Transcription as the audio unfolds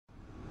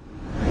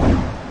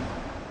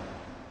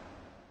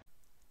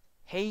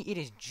Hey, it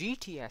is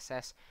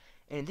GTSS,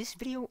 and in this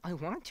video I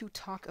want to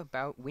talk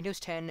about Windows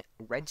 10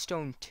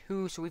 Redstone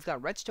 2. So we've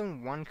got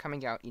Redstone 1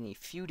 coming out in a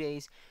few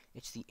days.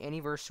 It's the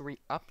anniversary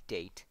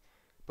update.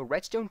 But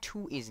Redstone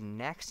 2 is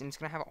next, and it's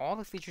going to have all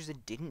the features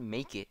that didn't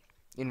make it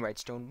in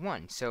Redstone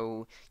 1.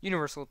 So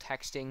universal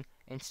texting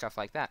and stuff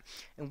like that.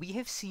 And we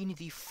have seen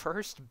the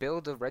first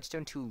build of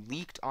Redstone 2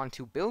 leaked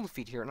onto build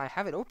feed here, and I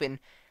have it open.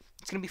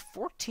 It's going to be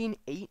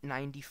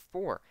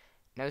 14.894.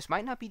 Now, this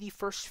might not be the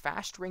first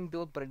fast ring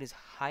build, but it is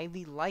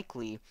highly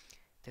likely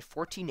that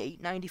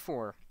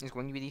 14.894 is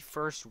going to be the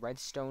first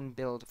Redstone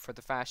build for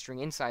the fast ring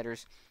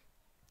insiders,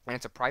 and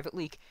it's a private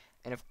leak.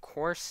 And of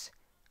course,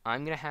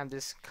 I'm going to have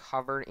this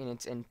covered in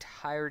its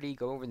entirety,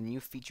 go over the new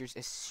features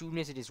as soon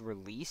as it is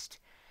released.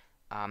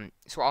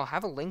 So I'll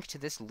have a link to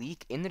this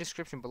leak in the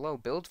description below.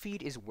 Build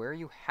feed is where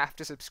you have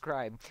to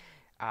subscribe,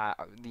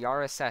 the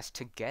RSS,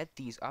 to get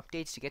these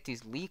updates, to get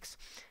these leaks.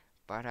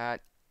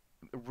 But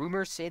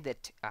rumors say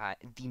that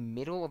the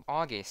middle of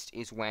August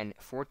is when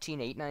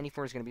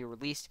 14.894 is going to be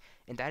released,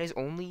 and that is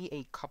only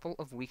a couple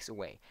of weeks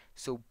away.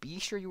 So be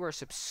sure you are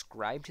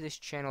subscribed to this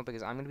channel,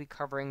 because I'm going to be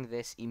covering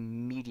this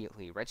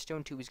immediately.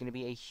 Redstone 2 is going to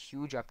be a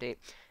huge update,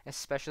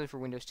 especially for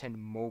Windows 10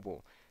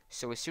 Mobile.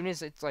 So as soon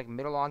as it's like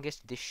middle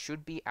August, this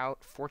should be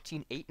out,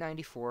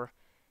 14.894,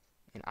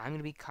 and I'm going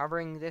to be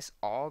covering this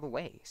all the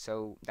way.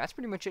 So that's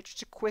pretty much it.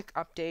 Just a quick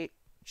update,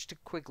 just a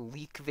quick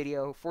leak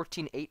video.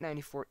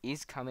 14.894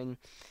 is coming.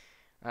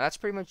 That's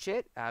pretty much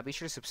it. Be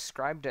sure to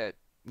subscribe to,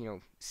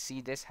 see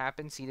this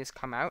happen, see this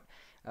come out.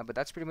 But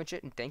that's pretty much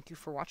it, and thank you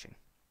for watching.